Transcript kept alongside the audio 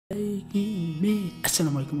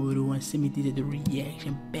Assalamu alaikum everyone, Samir did the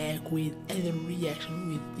reaction back with other reaction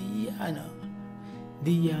with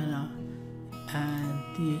Diana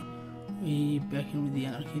and we back in with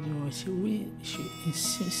Diana Ankudinova. So she in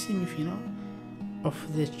semi-final of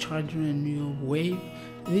the children new wave.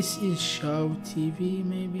 This is show TV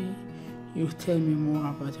maybe. You tell me more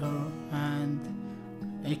about her and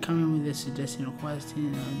I come in with a suggestion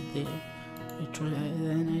requesting and I try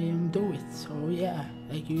and I am do it. So yeah,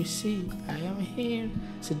 like you see, I am here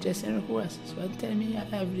suggesting requests. So tell me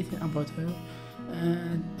everything about her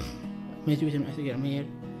and my Twitter, my Instagram here,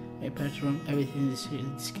 my Patreon, everything in the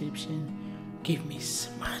description. Give me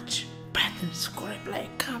smash button, subscribe,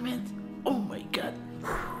 like, comment. Oh my god,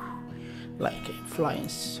 like I'm flying.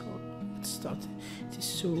 So it started. It is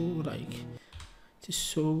so like it is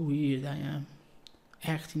so weird. I am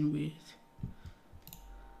acting weird.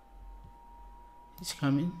 It's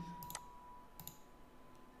coming.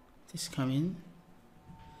 It's coming.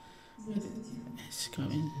 It's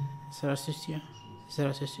coming. Здравствуйте.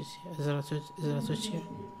 Здравствуйте. Здравствуйте.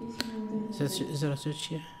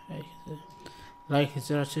 Здравствуйте. Like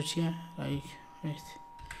здравствуйте. Like right.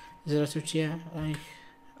 Здравствуйте. Like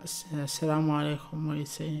Assalamu alaikum. What you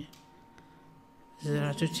say?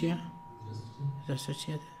 Здравствуйте.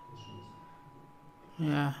 Здравствуйте.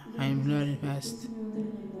 Yeah, I'm learning fast.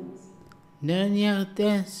 Learn your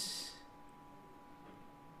dance.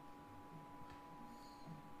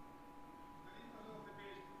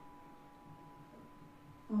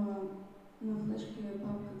 На флешке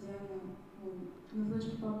папка Диана, на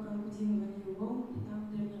флешке папка Анкудинова Волны, и там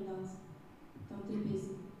древний данс. Там 3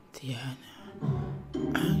 песни. Диана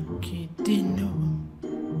Анкудинова.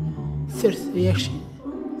 Third reaction.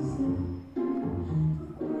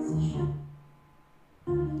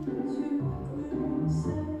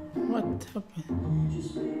 What happened?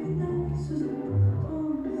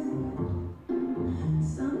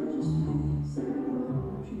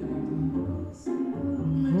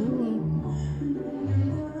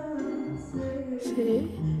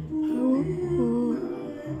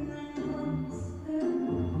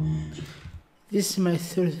 This is my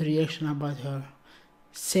third reaction about her.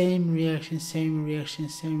 Same reaction,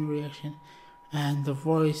 and the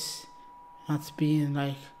voice not being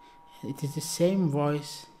like, it is the same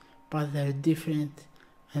voice, but they're different,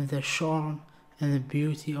 and the charm and the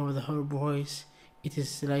beauty of the her voice, it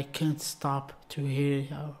is like can't stop to hear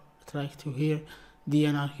her, like to hear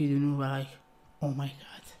Diana Ankudinova, like oh my god.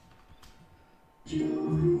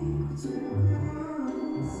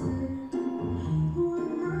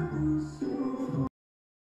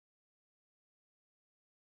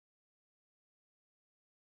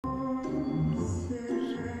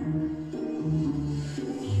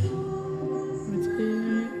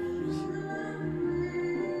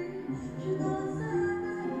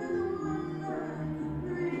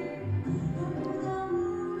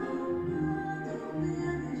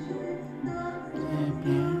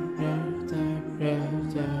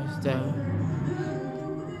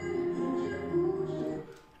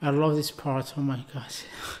 I love this part. Oh my god.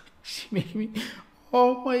 She made me,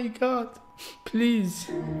 oh my god, please.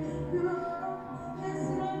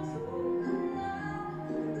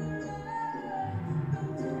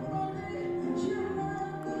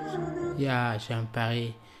 Yeah, j'ai un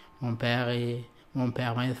Paris. Mon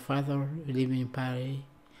père, my father live in Paris,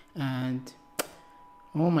 and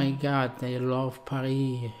oh my god, I love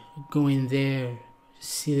Paris. Going there,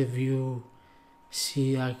 see the view,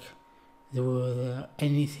 see like the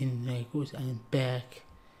anything like good and back.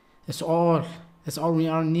 That's all we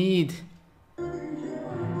all need.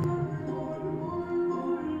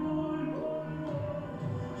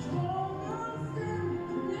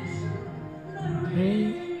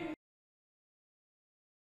 Hey.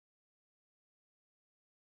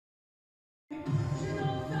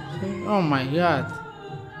 Oh my god.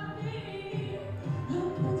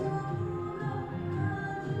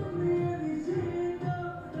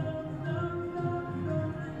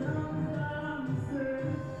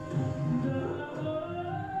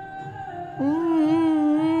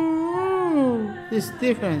 Ooh, it's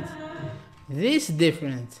different. This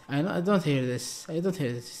different. I don't hear this. I don't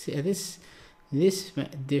hear this. See, this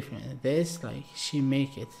different. This like she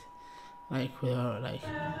make it like with her like.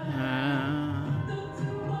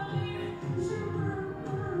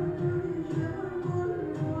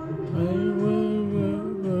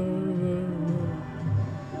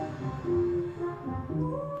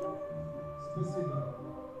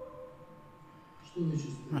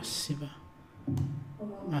 Спасибо.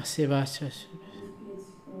 Спасибо.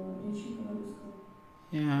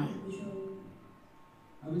 Yeah.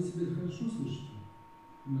 А вы себя хорошо слышите?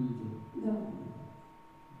 Монитор? Да.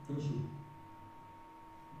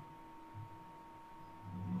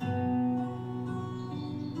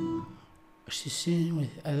 She's singing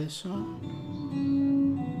with other song.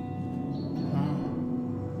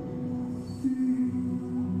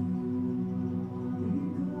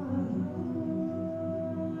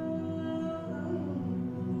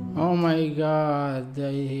 Oh my god,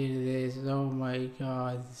 I hear this. Oh my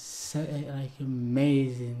god, like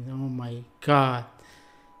amazing. Oh my god,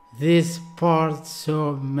 this part so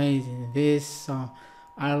amazing. This song,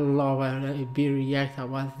 I love. I'll be react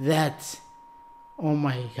about that. Oh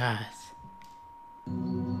my god.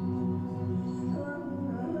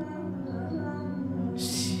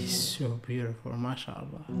 She's so beautiful,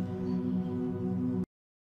 mashallah.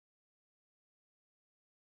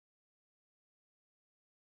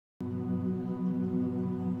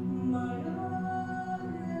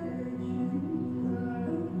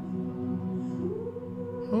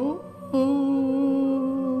 Oh, oh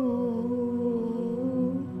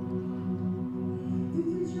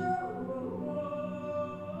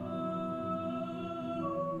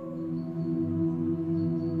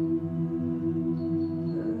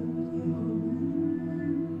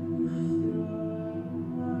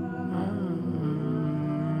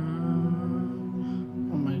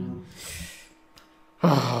my god.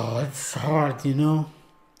 Oh, it's hard, you know.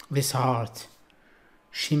 This hard.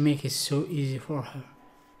 She make it so easy for her.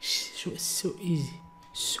 It's so easy.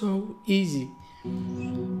 So easy.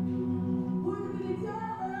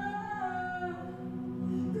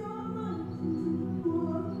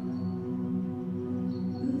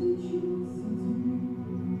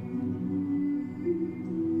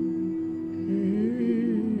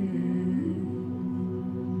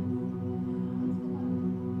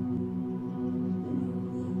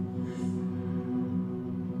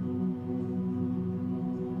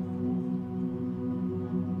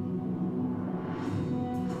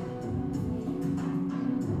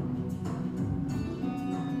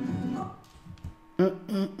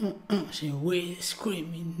 She will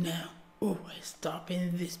screaming now. Oh, I'm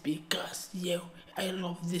stopping this because yo, I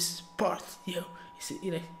love this part, yo. It's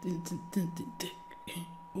like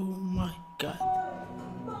oh my god.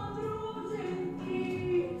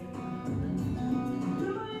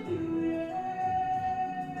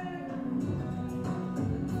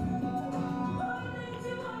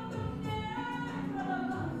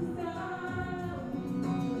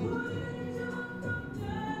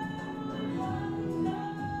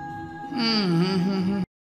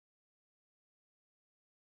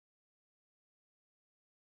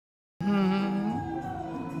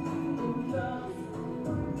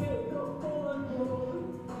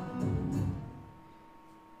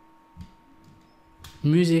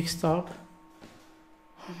 Music stop.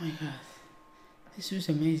 Oh my god, this was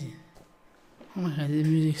amazing. Oh my god, the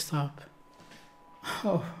music stop.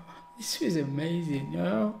 Oh, this was amazing,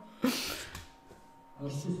 yo.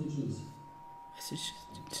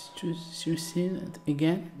 She was singing it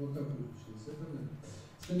again.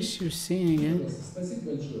 She was singing again. Спасибо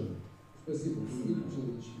большое. Спасибо, что выключил,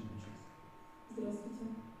 значит, выключился.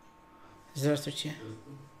 Здравствуйте.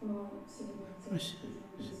 Здравствуйте.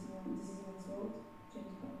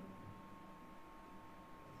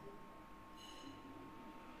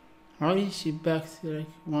 Why is she back to like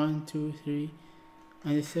 1, 2, 3,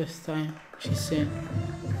 and the first time she sang?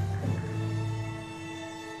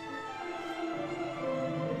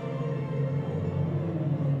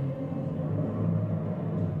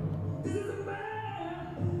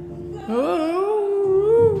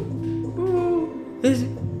 Oh, this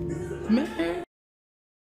man.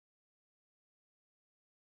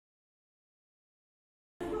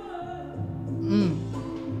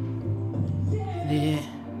 Yeah.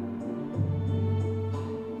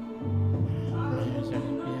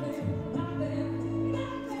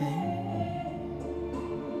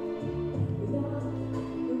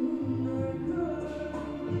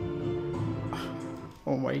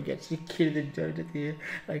 Oh my god, she killed the judge at the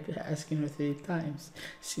like asking her 3 times.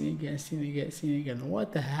 Sing again, sing again, sing again.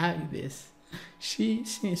 What the heck this? She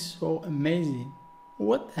sings so amazing.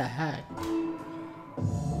 What the heck?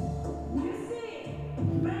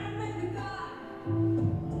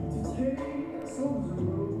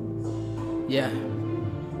 Yeah.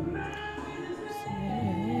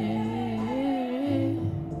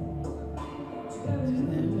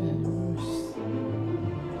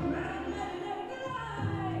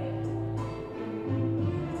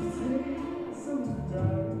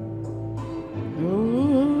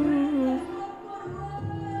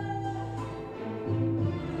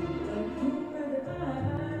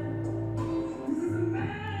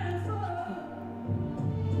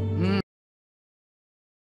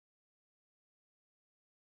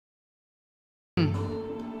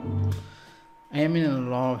 I am in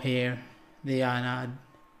love here, Diana.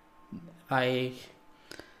 Like,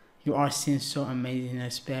 you are seeing so amazing.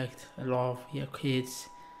 Respect, love your kids.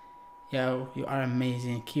 Yeah, you are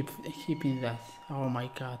amazing. Keeping that. Oh my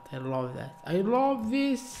God, I love that. I love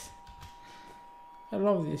this. I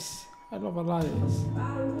love this. I love a lot of this.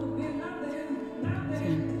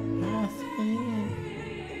 Nothing.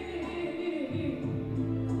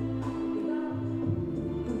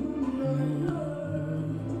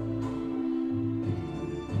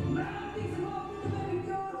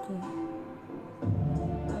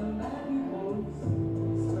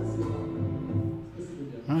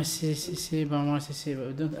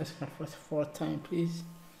 But don't ask her for time, please.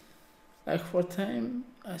 Like for time,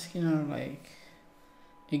 asking her like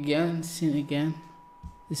again, sin again.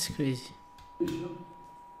 This is crazy.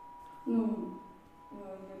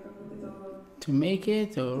 To make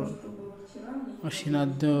it, or she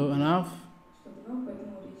not do enough?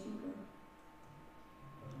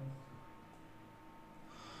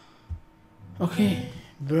 Okay,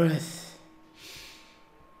 breath.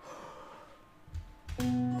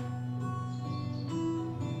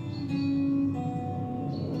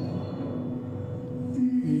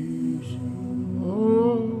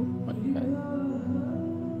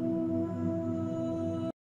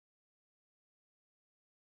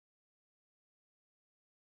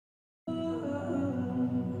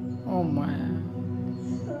 Oh my.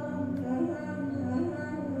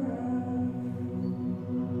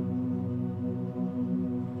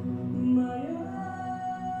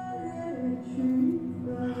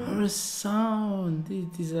 Her sound,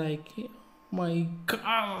 it is like, oh my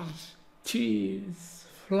God, cheers,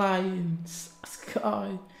 flying,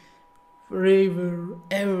 sky, river,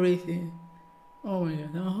 everything. Oh my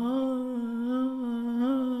God.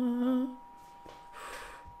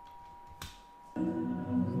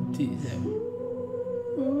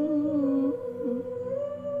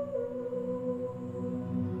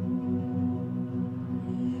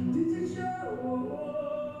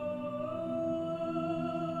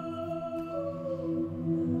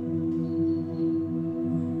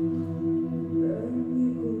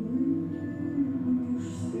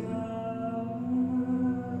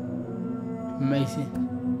 Amazing.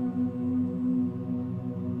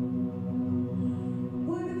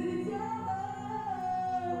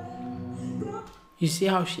 You see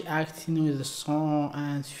how she acting with the song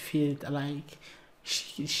and feel like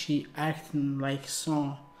she acting like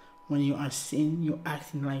song. When you are singing, you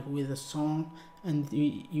acting like with the song, and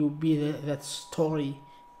you be that story,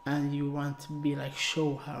 and you want to be like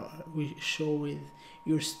show with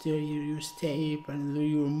your step and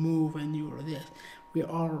your move and your this. We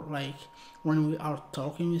are like when we are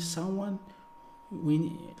talking with someone,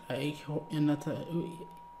 we like not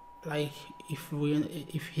like if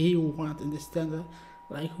he want to understand that,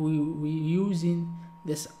 like we using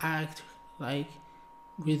this act like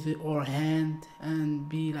with our hand and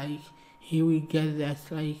be like he will get that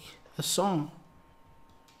like the song,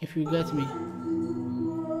 if you get me.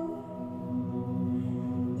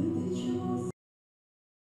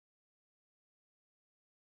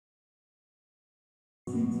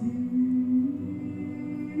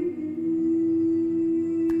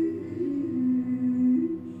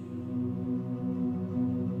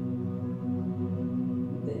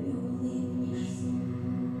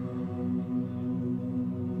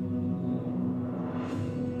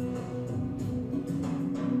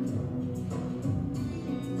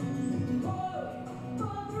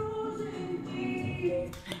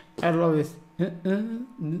 I love this. The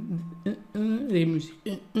music.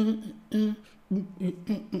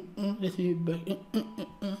 Let's be back.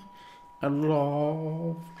 I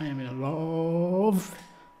am in love.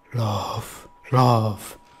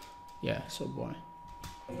 Yeah, so boring.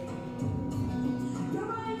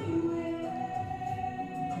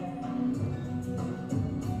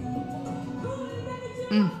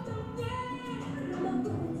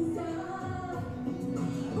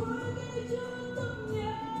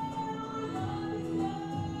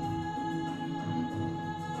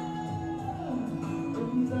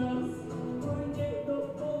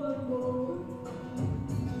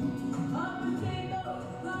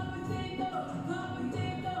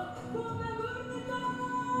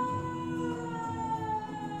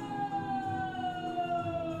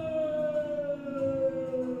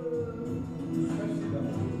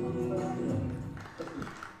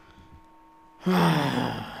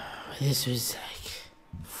 This was like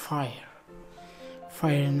fire,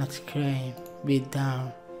 not crime, beat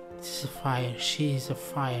down. This is fire, she is a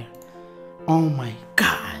fire. Oh my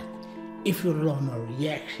God. If you love my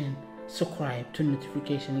reaction, subscribe to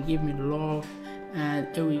notification and give me love and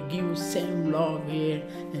I will give you same love here.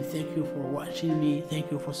 And thank you for watching me.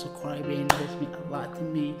 Thank you for subscribing. That means a lot to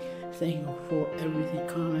me. Thank you for everything,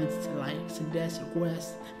 comments, likes, suggest,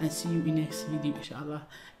 requests, and see you in next video inshallah.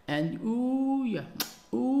 And ooh yeah,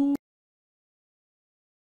 ooh.